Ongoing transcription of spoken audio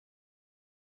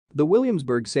The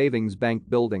Williamsburgh Savings Bank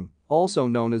Building, also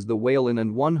known as the Weylin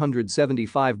and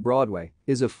 175 Broadway,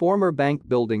 is a former bank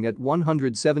building at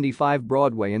 175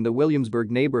 Broadway in the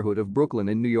Williamsburg neighborhood of Brooklyn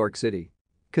in New York City.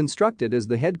 Constructed as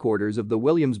the headquarters of the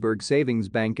Williamsburgh Savings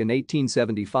Bank in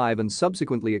 1875 and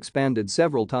subsequently expanded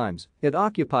several times, it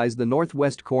occupies the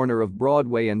northwest corner of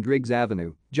Broadway and Driggs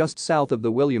Avenue, just south of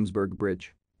the Williamsburg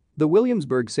Bridge. The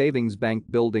Williamsburgh Savings Bank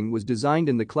Building was designed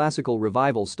in the classical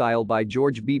revival style by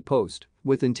George B. Post,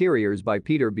 with interiors by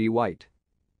Peter B. Wight.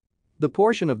 The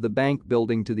portion of the bank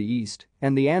building to the east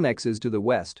and the annexes to the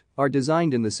west are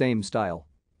designed in the same style.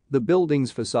 The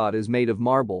building's facade is made of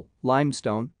marble,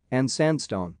 limestone, and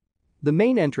sandstone. The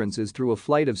main entrance is through a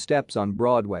flight of steps on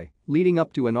Broadway, leading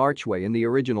up to an archway in the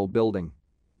original building.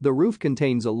 The roof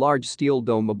contains a large steel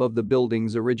dome above the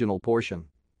building's original portion.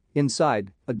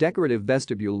 Inside, a decorative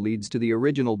vestibule leads to the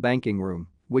original banking room,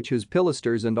 which has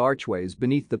pilasters and archways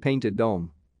beneath the painted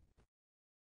dome.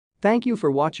 Thank you for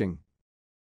watching.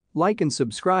 Like and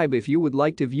subscribe if you would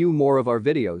like to view more of our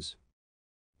videos.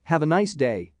 Have a nice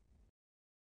day.